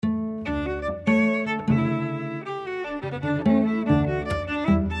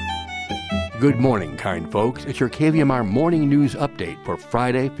Good morning, kind folks. It's your KVMR Morning News Update for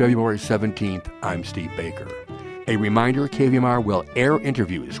Friday, February 17th. I'm Steve Baker. A reminder, KVMR will air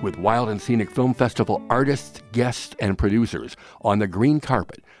interviews with Wild and Scenic Film Festival artists, guests, and producers on the green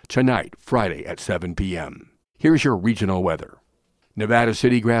carpet tonight, Friday at 7 p.m. Here's your regional weather. Nevada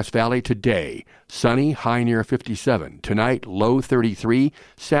City, Grass Valley today, sunny, high near 57. Tonight, low 33.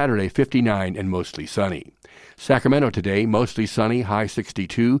 Saturday, 59 and mostly sunny. Sacramento today, mostly sunny, high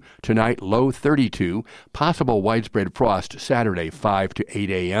 62. Tonight, low 32. Possible widespread frost Saturday, 5 to 8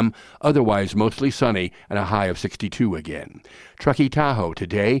 a.m. Otherwise, mostly sunny and a high of 62 again. Truckee, Tahoe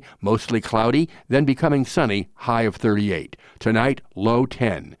today, mostly cloudy, then becoming sunny, high of 38. Tonight, low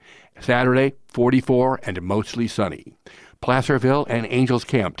 10. Saturday, 44 and mostly sunny. Placerville and Angels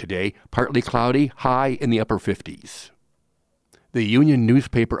Camp today, partly cloudy, high in the upper 50s. The Union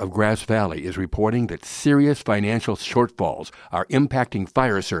newspaper of Grass Valley is reporting that serious financial shortfalls are impacting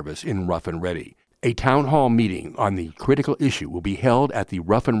fire service in Rough and Ready. A town hall meeting on the critical issue will be held at the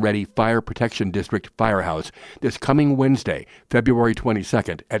Rough and Ready Fire Protection District Firehouse this coming Wednesday, February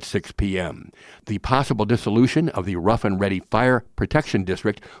 22nd at 6 p.m. The possible dissolution of the Rough and Ready Fire Protection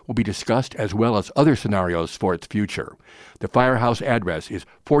District will be discussed as well as other scenarios for its future. The firehouse address is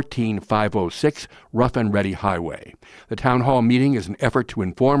 14506 Rough and Ready Highway. The town hall meeting is an effort to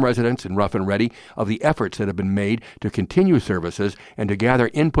inform residents in Rough and Ready of the efforts that have been made to continue services and to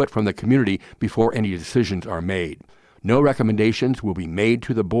gather input from the community before any decisions are made. No recommendations will be made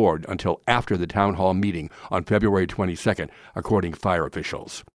to the board until after the town hall meeting on February 22nd, according to fire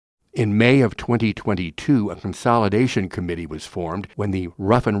officials. In May of 2022, a consolidation committee was formed when the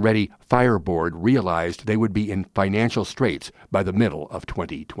Rough and Ready Fire Board realized they would be in financial straits by the middle of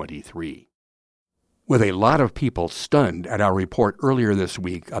 2023. With a lot of people stunned at our report earlier this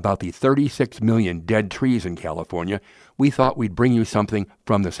week about the 36 million dead trees in California, we thought we'd bring you something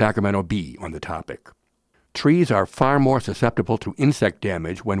from the Sacramento Bee on the topic. Trees are far more susceptible to insect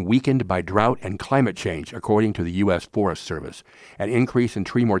damage when weakened by drought and climate change, according to the U.S. Forest Service. An increase in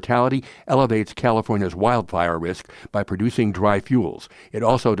tree mortality elevates California's wildfire risk by producing dry fuels. It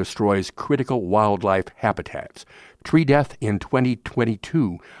also destroys critical wildlife habitats. Tree death in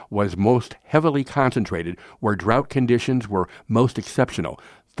 2022 was most heavily concentrated where drought conditions were most exceptional,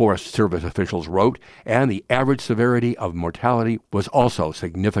 Forest Service officials wrote, and the average severity of mortality was also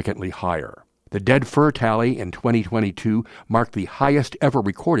significantly higher. The dead fir tally in 2022 marked the highest ever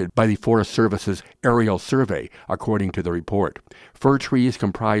recorded by the Forest Service's aerial survey, according to the report. Fir trees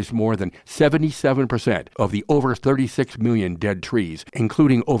comprised more than 77% of the over 36 million dead trees,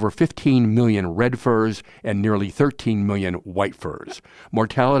 including over 15 million red firs and nearly 13 million white firs.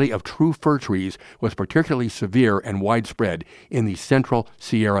 Mortality of true fir trees was particularly severe and widespread in the central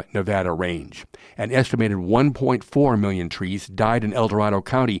Sierra Nevada range. An estimated 1.4 million trees died in El Dorado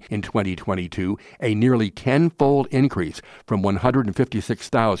County in 2022, a nearly tenfold increase from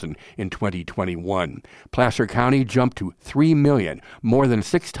 156,000 in 2021. Placer County jumped to 3 million, more than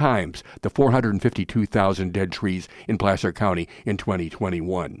 6 times the 452,000 dead trees in Placer County in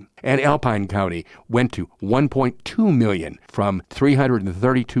 2021. And Alpine County went to 1.2 million from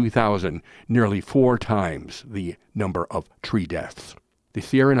 332,000, nearly 4 times the number of tree deaths. The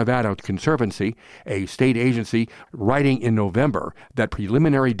Sierra Nevada Conservancy, a state agency, writing in November that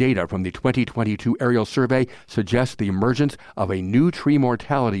preliminary data from the 2022 aerial survey suggests the emergence of a new tree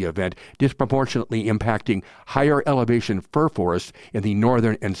mortality event disproportionately impacting higher elevation fir forests in the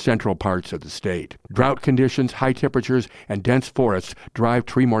northern and central parts of the state. Drought conditions, high temperatures, and dense forests drive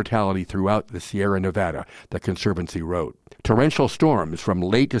tree mortality throughout the Sierra Nevada, the Conservancy wrote. Torrential storms from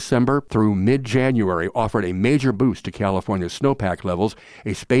late December through mid-January offered a major boost to California's snowpack levels.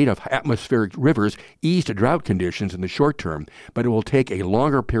 A spate of atmospheric rivers eased drought conditions in the short term, but it will take a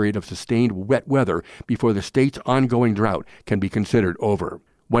longer period of sustained wet weather before the state's ongoing drought can be considered over.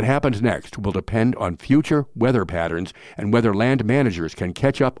 What happens next will depend on future weather patterns and whether land managers can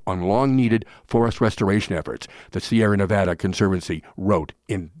catch up on long-needed forest restoration efforts, the Sierra Nevada Conservancy wrote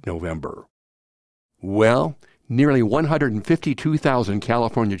in November. Well, nearly 152,000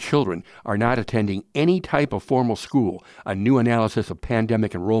 California children are not attending any type of formal school, a new analysis of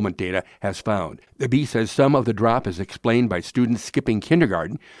pandemic enrollment data has found. The Bee says some of the drop is explained by students skipping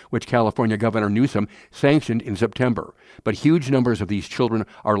kindergarten, which California Governor Newsom sanctioned in September. But huge numbers of these children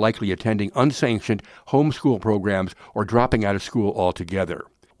are likely attending unsanctioned homeschool programs or dropping out of school altogether.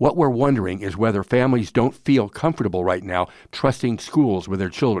 What we're wondering is whether families don't feel comfortable right now trusting schools with their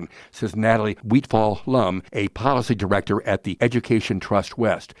children, says Natalie Wheatfall-Lum, a policy director at the Education Trust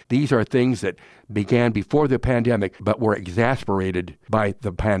West. These are things that began before the pandemic but were exacerbated by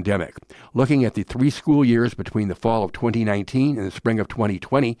the pandemic. Looking at the 3 school years between the fall of 2019 and the spring of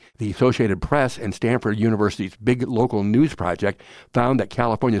 2020, the Associated Press and Stanford University's Big Local News Project found that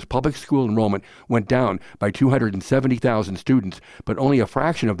California's public school enrollment went down by 270,000 students, but only a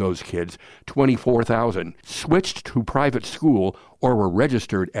fraction of those kids, 24,000, switched to private school or were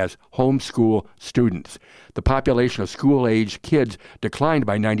registered as homeschool students. The population of school-age kids declined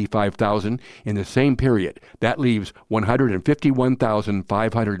by 95,000 in the same period. That leaves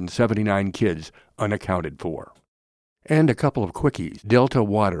 151,579 kids unaccounted for. And a couple of quickies. Delta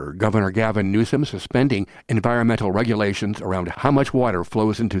Water. Governor Gavin Newsom suspending environmental regulations around how much water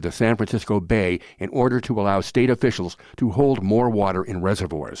flows into the San Francisco Bay in order to allow state officials to hold more water in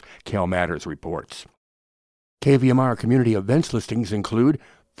reservoirs, Cal Matters reports. KVMR community events listings include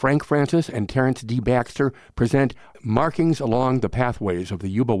Frank Francis and Terrence D. Baxter present Markings Along the Pathways of the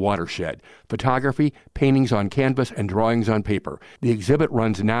Yuba Watershed, photography, paintings on canvas, and drawings on paper. The exhibit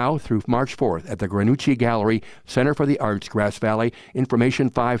runs now through March 4th at the Granucci Gallery, Center for the Arts, Grass Valley.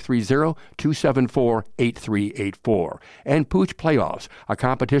 Information 530-274-8384. And Pooch Playoffs, a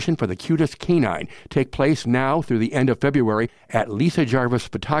competition for the cutest canine, take place now through the end of February at Lisa Jarvis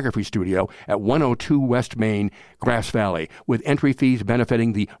Photography Studio at 102 West Main, Grass Valley, with entry fees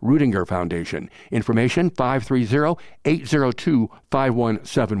benefiting the Rudinger Foundation. Information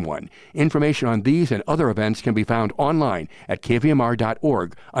 530-802-5171. Information on these and other events can be found online at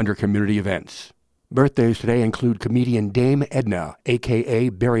kvmr.org under Community Events. Birthdays today include comedian Dame Edna, a.k.a.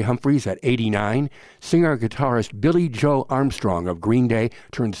 Barry Humphries, at 89. Singer-guitarist Billy Joe Armstrong of Green Day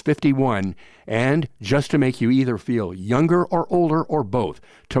turns 51. And, just to make you either feel younger or older or both,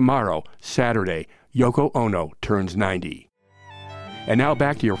 tomorrow, Saturday, Yoko Ono turns 90. And now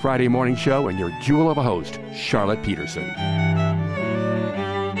back to your Friday morning show and your jewel of a host, Charlotte Peterson.